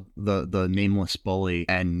 now the nameless bully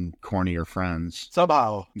and Corny are friends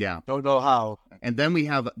somehow. Yeah, don't know how. And then we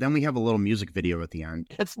have a little music video at the end.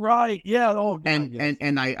 That's right. Yeah. Oh, God, and yes.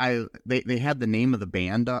 and they had the name of the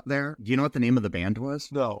band up there. Do you know what the name of the band was?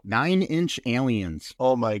 No. 9 Inch Aliens.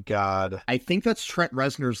 Oh my God. I think that's Trent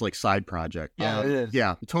Reznor's like side project. Yeah, it is.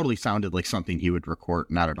 Yeah, it totally sounded like something he would record.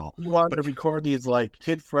 Not at all. He wanted to record these like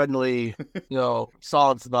kid friendly, you know,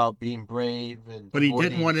 songs about being brave But he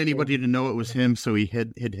didn't want anybody to know it was him, so he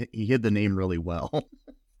hid the name really well.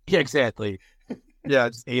 Yeah, exactly. Yeah,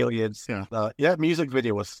 it's aliens. Yeah. Music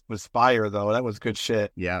video was fire though. That was good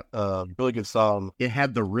shit. Yeah. Really good song. It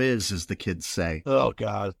had the Riz, as the kids say. Oh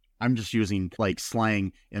God. I'm just using like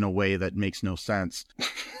slang in a way that makes no sense.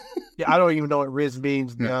 Yeah, I don't even know what Riz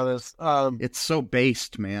means, to be honest. It's so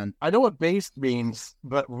based, man. I know what based means,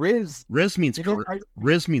 but Riz means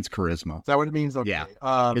charisma. Is that what it means? Okay.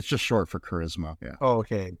 Yeah. It's just short for charisma. Yeah. Oh,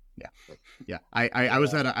 okay. Yeah. I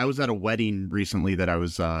was at a wedding recently that I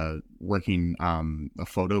was working a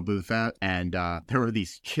photo booth at, and there were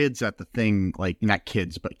these kids at the thing, like not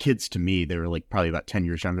kids, but kids to me. They were like probably about 10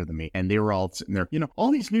 years younger than me, and they were all sitting there,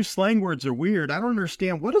 all these new slang words are weird. I don't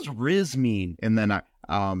understand. What does Riz mean? And then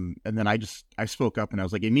I spoke up and I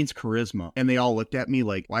was like, it means charisma. And they all looked at me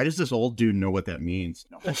like, why does this old dude know what that means?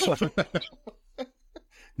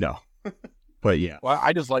 No. But yeah. Well,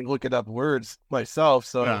 I just like looking up words myself.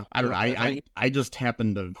 So I don't know. I just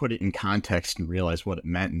happened to put it in context and realize what it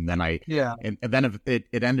meant. And then and then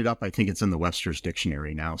it ended up, I think it's in the Webster's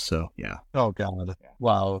dictionary now. So yeah. Oh God.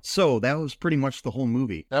 Wow. So that was pretty much the whole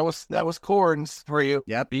movie. That was Corns for you.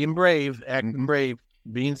 Yep. Being brave, acting brave,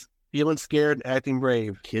 feeling scared, acting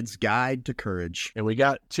brave. Kid's Guide to Courage. And we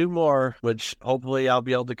got 2 more, which hopefully I'll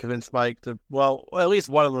be able to convince Mike to, well at least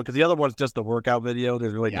one of them, because the other one's just a workout video.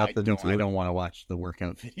 There's really nothing to it. I don't want to watch the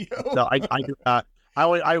workout video. No, I do not.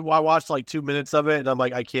 I watched like 2 minutes of it, and I'm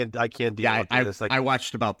like, I can't deal with this. Like, I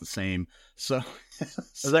watched about the same. So I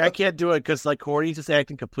was like, I can't do it because like Corny's just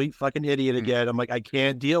acting complete fucking idiot again. I'm like, I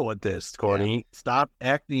can't deal with this, Corny. Yeah. Stop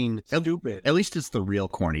acting stupid. At least it's the real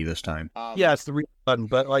Corny this time. Yeah, it's the real one.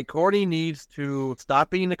 But like Corny needs to stop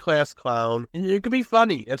being a class clown. And it could be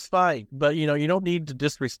funny. It's fine. But you don't need to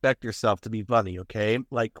disrespect yourself to be funny, okay?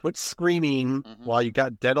 Like quit screaming while you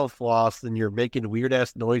got dental floss and you're making weird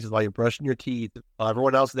ass noises while you're brushing your teeth while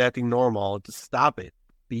everyone else is acting normal. Just stop it.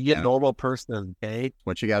 Be a normal person, okay?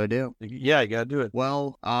 What you got to do. Yeah, you got to do it.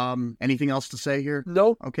 Well, anything else to say here?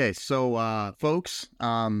 Nope. Okay, so, folks,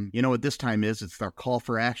 you know what this time is? It's our call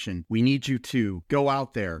for action. We need you to go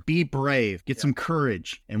out there, be brave, get some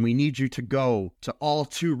courage, and we need you to go to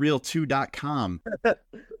all2real2.com.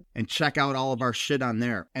 And check out all of our shit on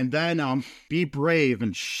there. And then be brave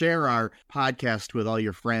and share our podcast with all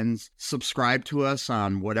your friends. Subscribe to us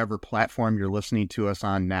on whatever platform you're listening to us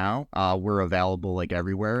on now. We're available like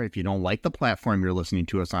everywhere. If you don't like the platform you're listening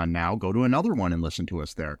to us on now, go to another one and listen to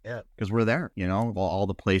us there. Yeah. Because we're there, all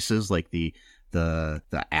the places like the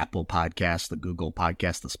Apple podcast, the Google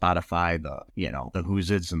podcast, the Spotify, the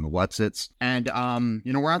Who's Its and the What's Its. And,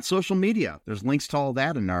 we're on social media. There's links to all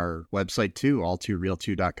that in our website too,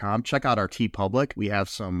 all2real2.com. Check out our TeePublic. We have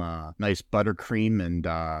some nice buttercream and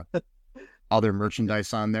other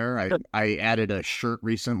merchandise on there. I added a shirt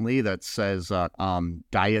recently that says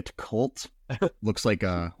Diet Cult. looks like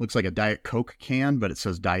a Diet Coke can, but it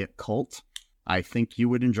says Diet Cult. I think you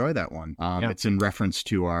would enjoy that one. It's in reference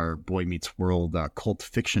to our Boy Meets World cult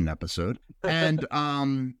fiction episode. And,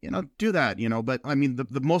 do that, but I mean,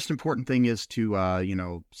 the most important thing is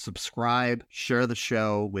to, subscribe, share the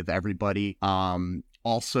show with everybody.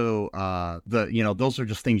 Also, those are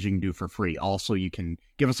just things you can do for free. Also, you can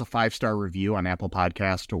give us a 5-star review on Apple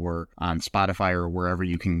Podcast or on Spotify or wherever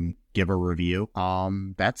you can give a review.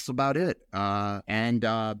 That's about it. And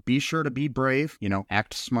be sure to be brave,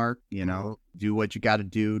 act smart, do what you got to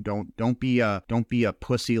do. Don't be a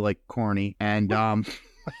pussy like Corny. And,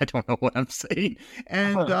 I don't know what I'm saying.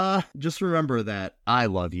 And just remember that I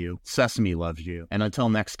love you. Sesame loves you. And until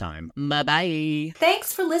next time, bye-bye.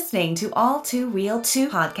 Thanks for listening to All Too Real 2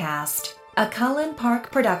 podcast, a Cullen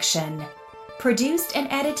Park production. Produced and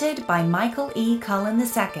edited by Michael E. Cullen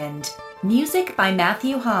II. Music by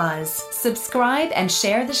Matthew Hawes. Subscribe and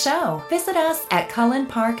share the show. Visit us at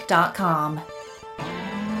cullenpark.com.